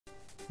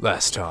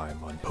Last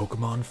time on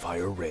Pokemon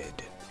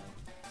FireRed.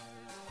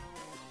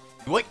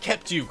 What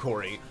kept you,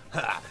 Corey?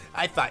 Ha!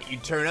 I thought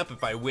you'd turn up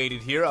if I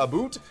waited here, a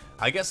boot.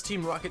 I guess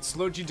Team Rocket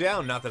slowed you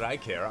down, not that I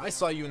care. I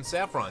saw you in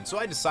Saffron, so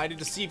I decided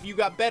to see if you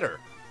got better.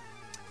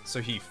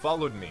 So he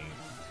followed me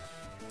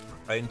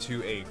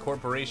into a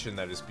corporation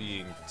that is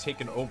being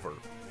taken over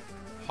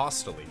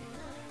hostily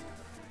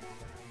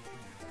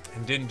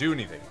and didn't do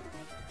anything.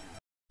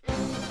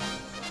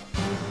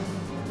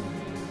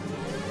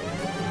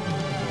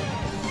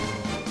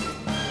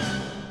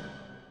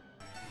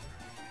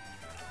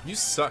 You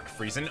suck,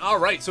 Friesen.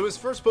 Alright, so his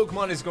first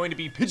Pokemon is going to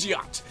be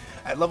Pidgeot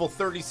at level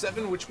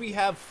 37, which we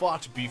have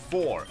fought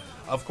before.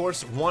 Of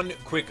course, one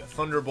quick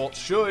Thunderbolt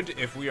should,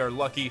 if we are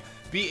lucky,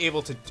 be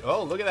able to...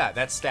 Oh, look at that.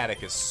 That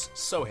static is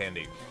so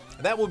handy.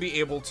 That will be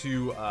able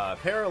to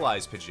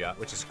paralyze Pidgeot,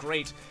 which is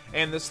great,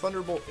 and this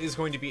Thunderbolt is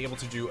going to be able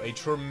to do a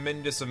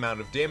tremendous amount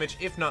of damage,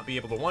 if not be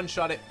able to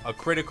one-shot it, a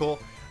critical.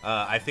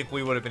 I think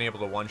we would have been able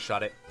to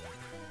one-shot it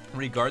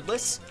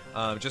regardless,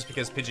 just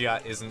because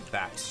Pidgeot isn't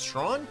that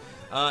strong.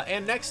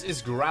 And next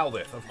is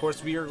Growlithe. Of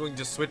course, we are going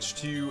to switch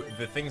to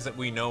the things that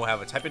we know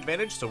have a type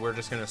advantage, so we're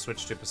just going to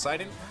switch to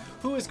Poseidon,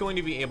 who is going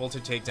to be able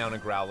to take down a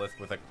Growlithe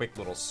with a quick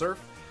little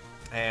Surf,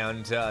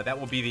 and that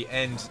will be the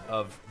end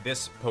of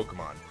this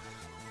Pokemon.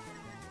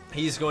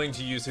 He's going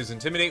to use his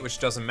Intimidate, which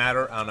doesn't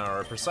matter on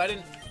our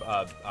Poseidon,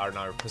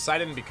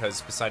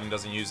 because Poseidon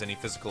doesn't use any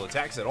physical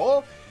attacks at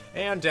all.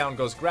 And down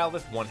goes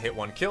Growlithe, one hit,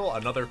 one kill,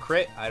 another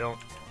crit.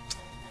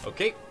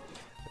 Okay.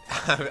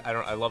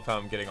 I love how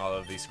I'm getting all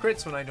of these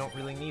crits when I don't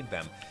really need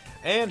them.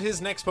 And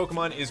his next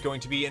Pokemon is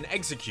going to be an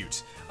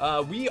Execute.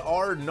 We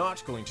are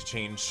not going to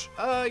change...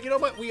 you know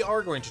what? We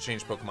are going to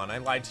change Pokemon. I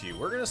lied to you.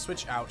 We're going to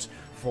switch out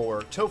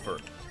for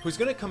Topher, who's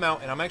going to come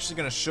out, and I'm actually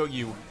going to show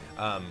you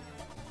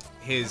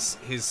his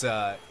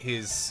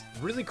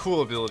really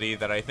cool ability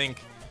that I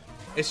think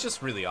is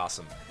just really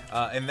awesome.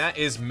 And that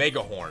is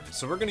Mega Horn.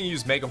 So we're going to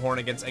use Mega Horn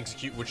against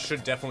Execute, which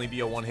should definitely be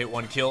a one-hit,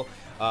 one-kill.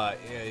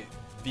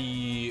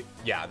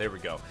 Yeah, there we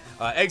go.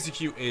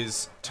 Execute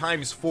is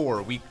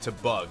 ×4 weak to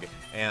Bug,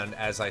 and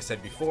as I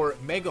said before,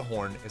 Mega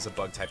Horn is a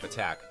Bug-type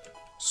attack.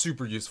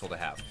 Super useful to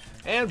have.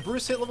 And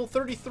Bruce hit level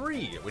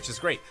 33, which is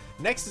great.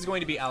 Next is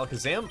going to be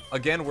Alakazam.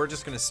 Again, we're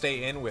just going to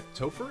stay in with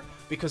Topher,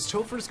 because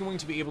Topher is going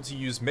to be able to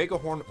use Mega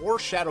Horn or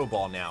Shadow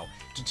Ball now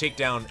to take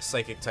down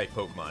Psychic-type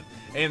Pokemon.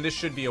 And this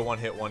should be a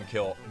one-hit,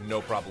 one-kill,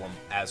 no problem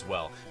as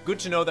well. Good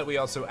to know that we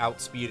also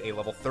outspeed a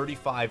level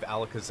 35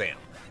 Alakazam.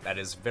 That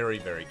is very,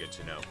 very good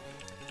to know.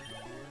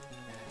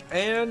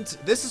 And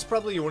this is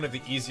probably one of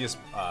the easiest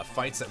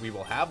fights that we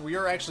will have. We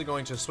are actually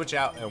going to switch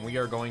out, and we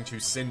are going to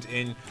send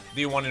in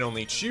the one and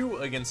only Chew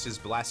against his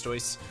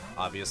Blastoise,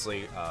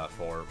 obviously,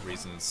 for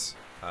reasons,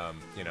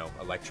 you know,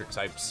 electric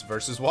types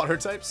versus water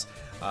types.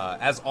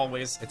 As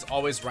always, it's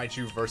always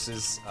Raichu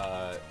versus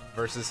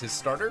his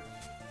starter,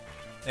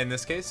 in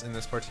this case, in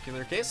this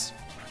particular case.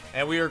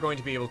 And we are going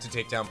to be able to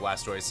take down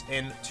Blastoise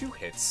in 2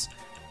 hits.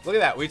 Look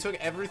at that, we took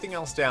everything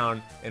else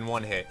down in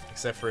 1 hit,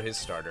 except for his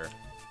starter.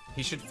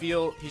 He should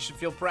feel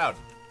proud.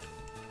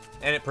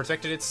 And it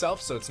protected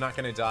itself, so it's not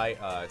going to die.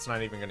 It's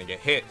not even going to get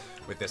hit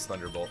with this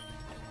Thunderbolt.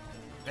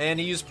 And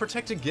he used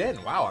Protect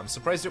again. Wow, I'm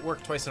surprised it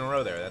worked twice in a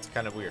row there. That's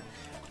kind of weird.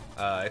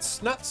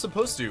 It's not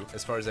supposed to,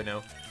 as far as I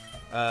know.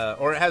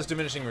 Or it has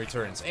diminishing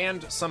returns.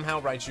 And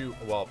somehow Raichu,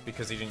 well,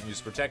 because he didn't use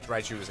Protect,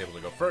 Raichu was able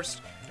to go first.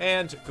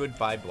 And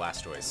goodbye,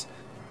 Blastoise.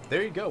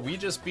 There you go. We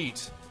just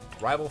beat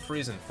Rival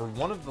Friesen for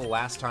one of the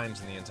last times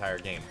in the entire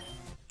game.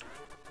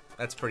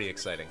 That's pretty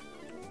exciting.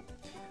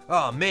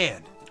 Oh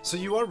man, so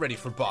you are ready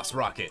for Boss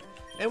Rocket.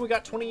 And we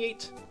got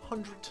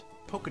 2,800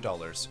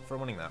 Pokedollars for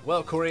winning that.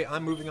 Well, Corey,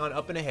 I'm moving on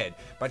up and ahead.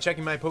 By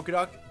checking my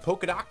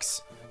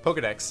Pokedex,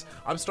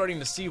 I'm starting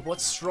to see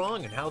what's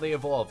strong and how they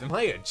evolve. Am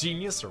I a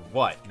genius or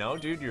what? No,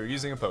 dude, you're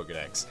using a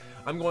Pokedex.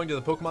 I'm going to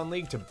the Pokemon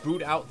League to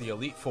boot out the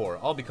Elite Four.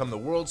 I'll become the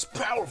world's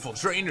powerful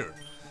trainer.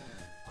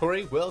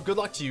 Corey, well, good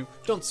luck to you.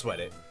 Don't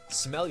sweat it.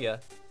 Smell ya.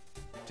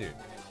 Dude,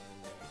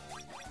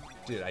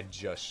 I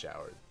just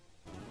showered.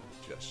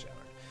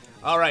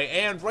 Alright,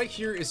 and right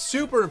here is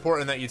super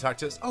important that you talk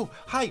to us. Oh,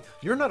 hi,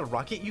 you're not a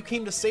rocket, you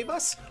came to save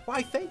us?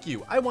 Why, thank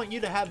you. I want you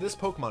to have this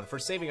Pokemon for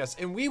saving us,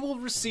 and we will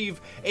receive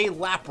a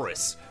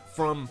Lapras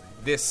from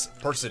this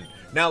person.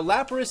 Now,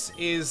 Lapras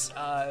is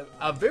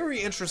a very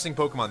interesting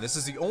Pokemon. This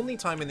is the only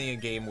time in the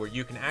game where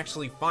you can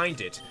actually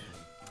find it.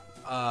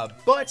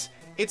 But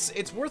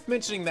it's worth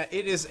mentioning that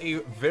it is a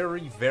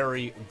very,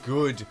 very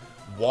good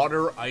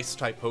water ice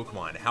type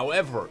Pokemon.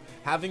 However,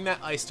 having that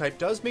ice type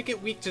does make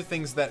it weak to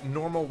things that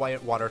normal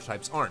white water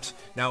types aren't.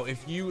 Now,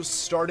 if you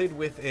started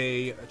with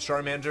a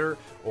Charmander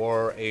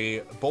or a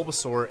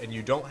Bulbasaur and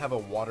you don't have a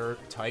water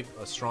type,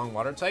 a strong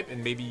water type,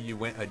 and maybe you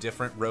went a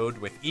different road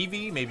with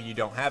Eevee, maybe you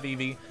don't have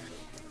Eevee,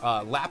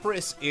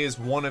 Lapras is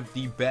one of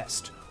the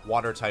best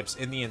water types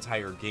in the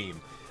entire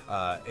game.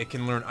 It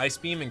can learn Ice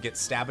Beam and get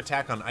Stab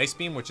Attack on Ice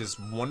Beam, which is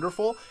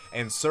wonderful,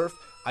 and Surf.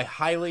 I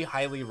highly,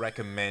 highly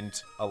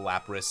recommend a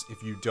Lapras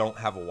if you don't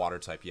have a water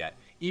type yet.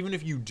 Even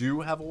if you do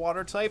have a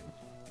water type,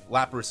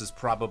 Lapras is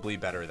probably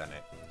better than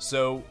it.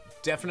 So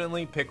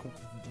definitely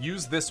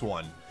use this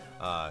one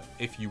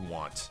if you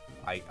want.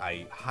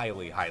 I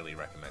highly, highly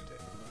recommend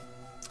it.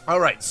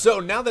 Alright, so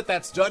now that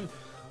that's done,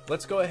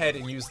 let's go ahead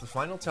and use the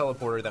final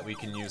teleporter that we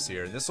can use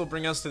here. This will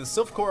bring us to the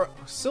Silphco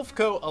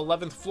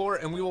 11th floor,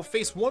 and we will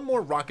face one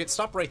more rocket.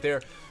 Stop right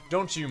there.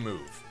 Don't you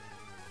move.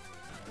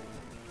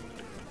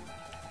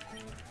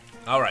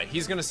 Alright,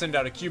 he's going to send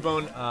out a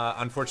Cubone.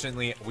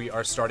 Unfortunately, we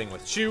are starting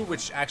with Chew,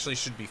 which actually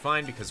should be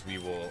fine because we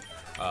will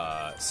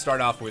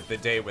start off with the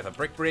day with a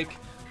Brick Break,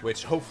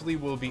 which hopefully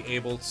will be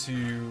able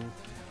to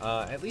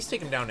at least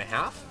take him down to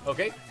half.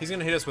 Okay, he's going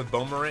to hit us with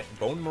Bone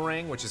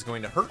Meringue, which is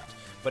going to hurt,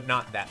 but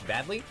not that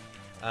badly.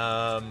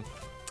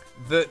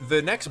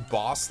 The next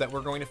boss that we're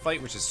going to fight,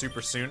 which is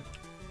super soon,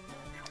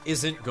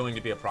 isn't going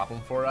to be a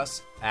problem for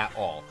us at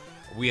all.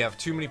 We have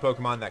too many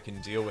Pokemon that can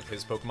deal with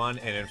his Pokemon,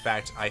 and in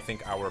fact, I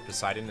think our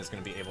Poseidon is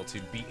going to be able to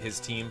beat his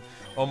team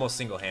almost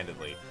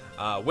single-handedly.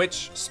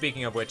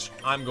 Speaking of which,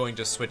 I'm going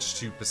to switch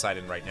to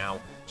Poseidon right now,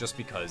 just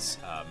because,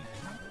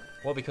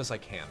 well, because I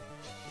can,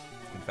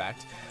 in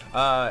fact.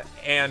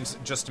 And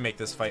just to make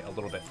this fight a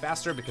little bit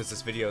faster, because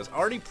this video is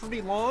already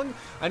pretty long.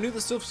 I knew the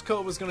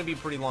Silphco was going to be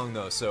pretty long,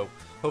 though, so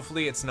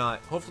hopefully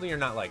you're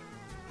not, like,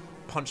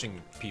 punching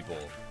people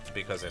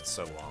because it's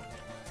so long.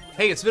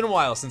 Hey, it's been a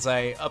while since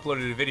I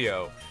uploaded a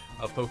video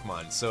of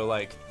Pokemon, so,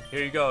 like,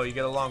 here you go, you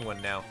get a long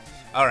one now.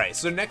 Alright,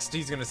 so next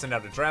he's going to send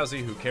out a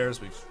Drowsy. Who cares?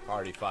 We've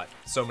already fought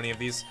so many of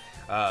these.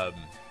 I'm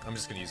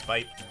just going to use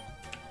Bite,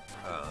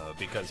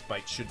 because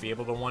Bite should be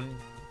able to one...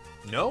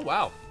 No?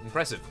 Wow.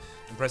 Impressive.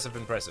 Impressive,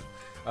 impressive.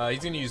 He's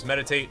going to use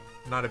Meditate.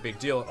 Not a big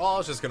deal at all.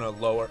 It's just going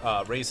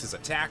to raise his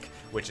attack,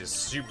 which is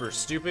super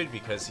stupid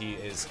because he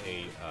is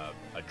a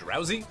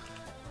Drowsy.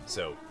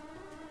 So...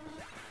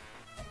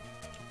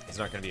 he's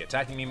not going to be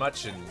attacking me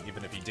much, and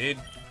even if he did,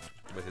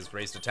 with his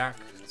raised attack,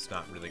 it's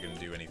not really going to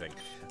do anything.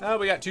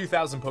 We got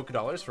 2,000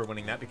 Pokedollars for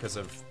winning that because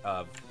of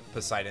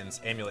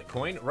Poseidon's Amulet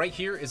Coin. Right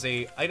here is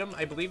a item,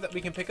 I believe, that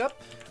we can pick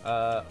up.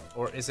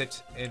 Or is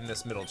it in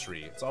this middle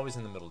tree? It's always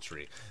in the middle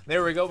tree.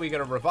 There we go, we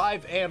got a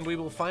Revive, and we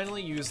will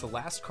finally use the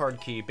last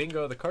card key.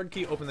 Bingo, the card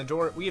key opened the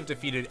door. We have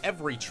defeated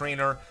every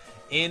trainer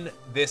in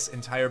this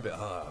entire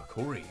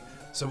Corey,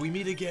 so we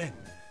meet again.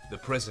 The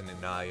President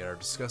and I are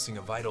discussing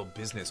a vital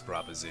business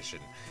proposition.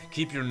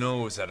 Keep your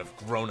nose out of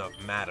grown-up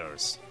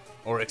matters,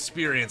 or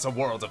experience a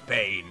world of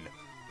pain.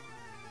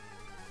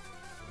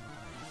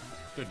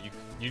 Good, you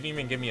didn't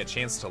even give me a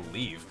chance to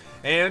leave.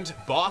 And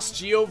Boss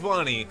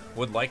Giovanni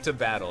would like to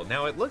battle.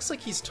 Now, it looks like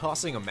he's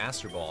tossing a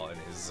Master Ball in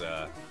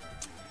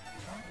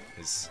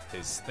his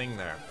thing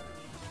there.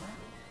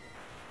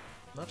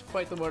 Not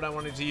quite the word I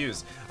wanted to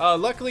use.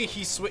 Luckily,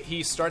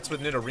 he starts with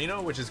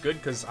Nidorino, which is good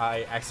because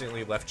I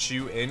accidentally left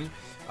Chew in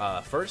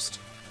first.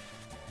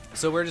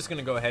 So we're just going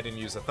to go ahead and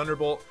use a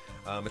Thunderbolt.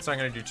 It's not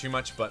going to do too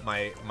much, but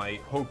my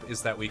hope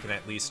is that we can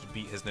at least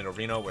beat his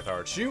Nidorino with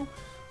our Chew,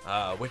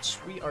 which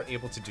we are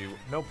able to do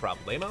no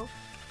problemo.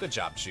 Good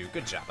job, Chew.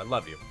 Good job. I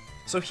love you.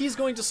 So he's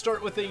going to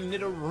start with a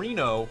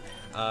Nidorino,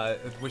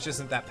 which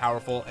isn't that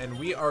powerful, and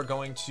we are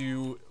going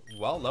to...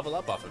 well, level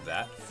up off of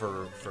that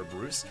for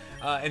Bruce.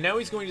 And now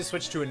he's going to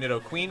switch to a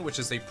Nidoqueen, which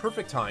is a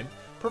perfect time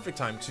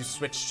to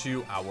switch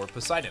to our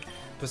Poseidon.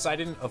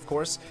 Poseidon, of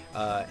course,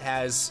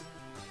 has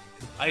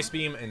Ice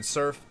Beam and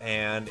Surf,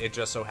 and it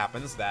just so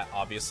happens that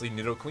obviously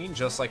Nidoqueen,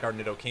 just like our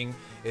Nidoking,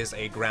 is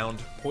a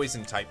ground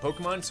poison type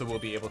Pokemon, so we'll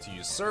be able to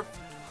use Surf.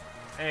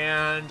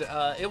 And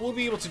it will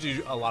be able to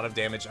do a lot of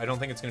damage. I don't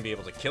think it's going to be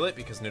able to kill it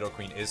because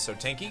Nidoqueen is so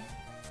tanky.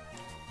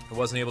 It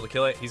wasn't able to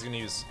kill it. He's going to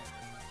use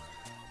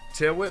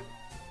Tail Whip.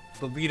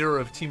 The leader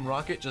of Team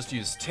Rocket just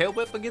used Tail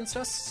Whip against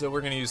us, so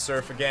we're going to use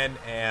Surf again,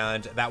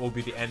 and that will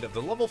be the end of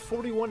the level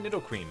 41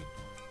 Nidoqueen.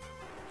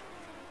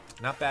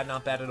 Not bad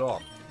at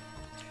all.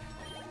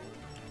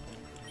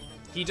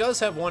 He does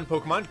have one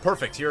Pokemon.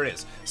 Perfect, here it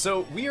is.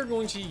 So we are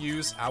going to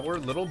use our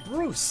little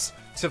Bruce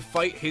to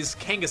fight his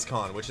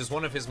Kangaskhan, which is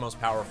one of his most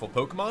powerful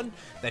Pokemon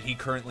that he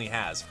currently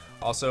has.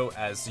 Also,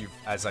 as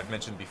I've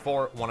mentioned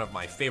before, one of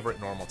my favorite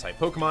normal-type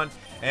Pokemon,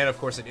 and of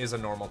course it is a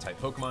normal-type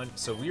Pokemon,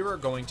 so we are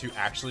going to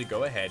actually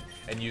go ahead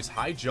and use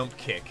High Jump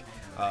Kick.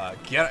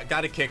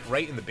 Got a kick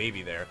right in the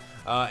baby there,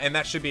 and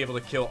that should be able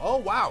to kill... oh,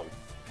 wow!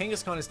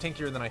 Kangaskhan is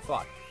tankier than I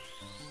thought.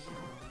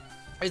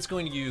 It's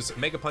going to use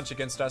Mega Punch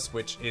against us,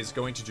 which is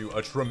going to do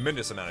a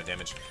tremendous amount of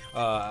damage.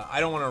 I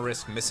don't want to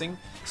risk missing,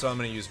 so I'm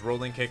going to use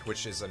Rolling Kick,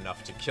 which is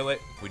enough to kill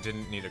it. We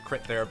didn't need a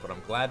crit there, but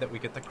I'm glad that we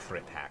get the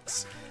crit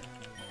hacks.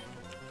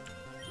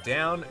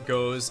 Down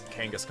goes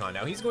Kangaskhan.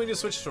 Now he's going to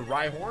switch to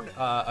Rhyhorn.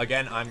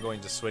 Again, I'm going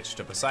to switch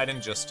to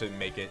Poseidon just to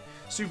make it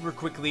super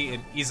quickly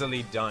and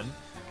easily done.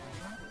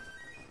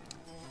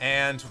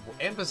 And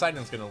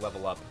Poseidon's going to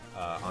level up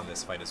on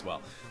this fight as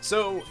well.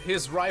 So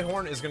his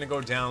Rhyhorn is going to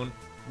go down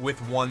with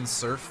one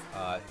Surf.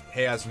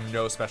 He has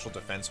no special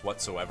defense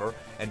whatsoever,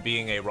 and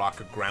being a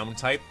rock ground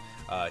type,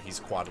 he's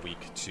quad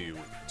weak to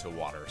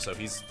water, so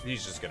he's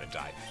just gonna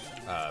die.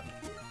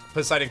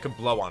 Poseidon could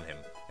blow on him,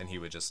 and he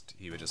would just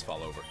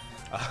fall over.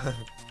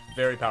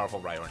 Very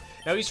powerful Rhyhorn.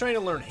 Now he's trying to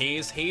learn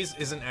Haze. Haze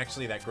isn't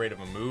actually that great of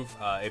a move.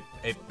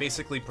 It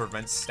basically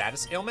prevents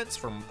status ailments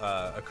from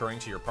occurring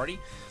to your party.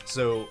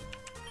 So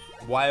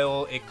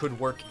while it could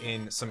work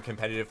in some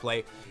competitive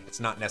play, it's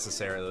not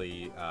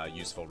necessarily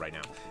useful right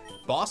now.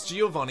 Boss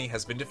Giovanni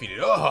has been defeated.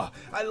 Oh,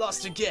 I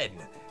lost again.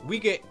 We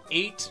get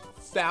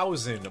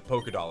 8,000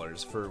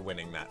 Pokédollars for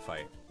winning that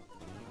fight.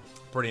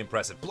 Pretty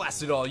impressive.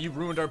 Blast it all, you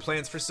ruined our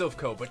plans for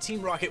Silphco, but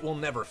Team Rocket will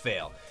never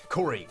fail.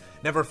 Corey,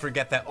 never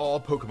forget that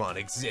all Pokemon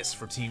exist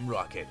for Team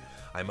Rocket.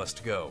 I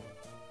must go,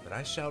 but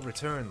I shall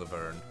return,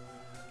 Laverne.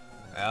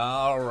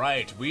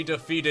 Alright, we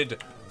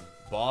defeated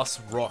Boss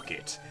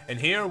Rocket. And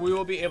here we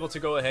will be able to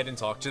go ahead and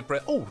talk to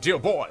Oh, dear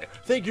boy,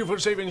 thank you for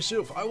saving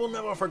Sylph. I will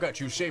never forget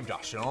you saved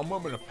us in our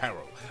moment of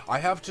peril. I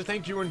have to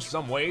thank you in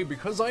some way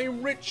because I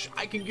am rich.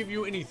 I can give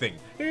you anything.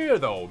 Here,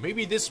 though,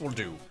 maybe this will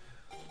do.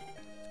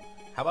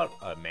 How about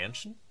a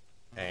mansion?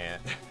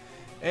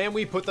 And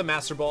we put the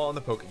Master Ball on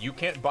the Poke. You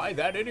can't buy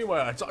that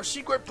anywhere. It's our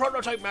secret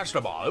prototype Master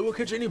Ball. It will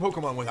catch any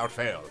Pokemon without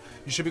fail.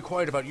 You should be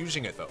quiet about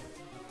using it, though.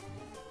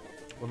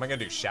 What am I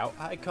gonna do? Shout,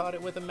 I caught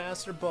it with a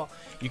Master Ball.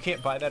 You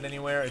can't buy that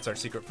anywhere. It's our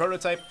secret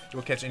prototype. It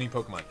will catch any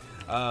Pokemon.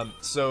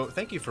 So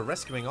thank you for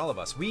rescuing all of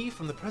us. We,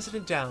 from the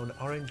President down,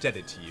 are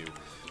indebted to you.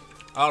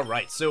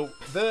 Alright, so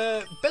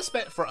the best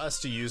bet for us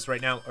to use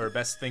right now, or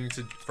best thing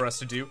for us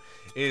to do,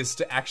 is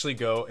to actually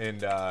go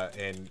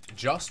and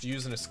just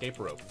use an escape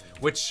rope,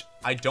 which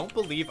I don't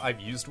believe I've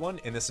used one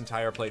in this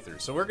entire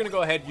playthrough. So we're going to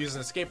go ahead and use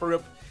an escape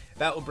rope.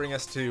 That will bring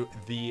us to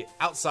the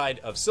outside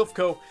of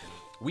Silphco.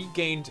 We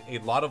gained a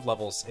lot of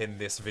levels in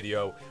this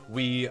video.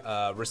 We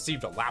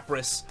received a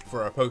Lapras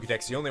for our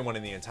Pokedex, the only one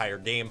in the entire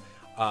game.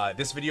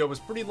 This video was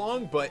pretty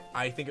long, but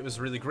I think it was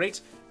really great.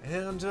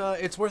 And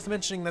it's worth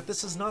mentioning that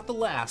this is not the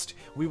last.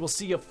 We will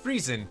see a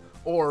Friesen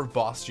or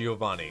Boss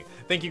Giovanni.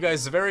 Thank you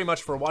guys very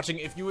much for watching.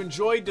 If you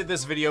enjoyed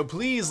this video,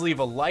 please leave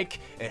a like.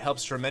 It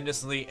helps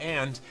tremendously.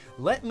 And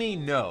let me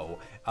know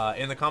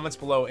in the comments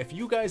below if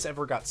you guys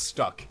ever got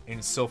stuck in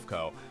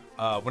Silphco.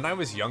 When I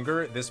was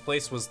younger, this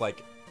place was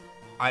like,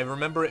 I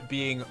remember it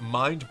being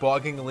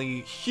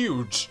mind-bogglingly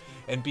huge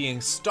and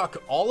being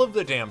stuck all of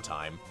the damn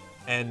time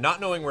and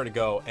not knowing where to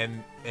go,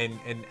 and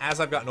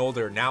as I've gotten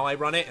older, now I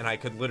run it and I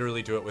could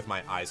literally do it with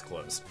my eyes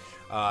closed.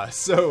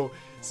 So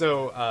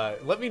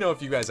let me know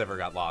if you guys ever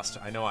got lost.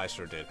 I know I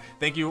sure did.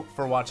 Thank you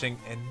for watching,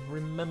 and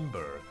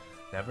remember,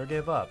 never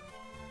give up.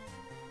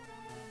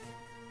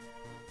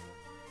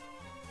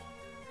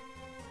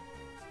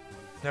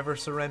 Never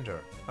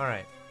surrender.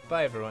 Alright,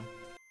 bye everyone.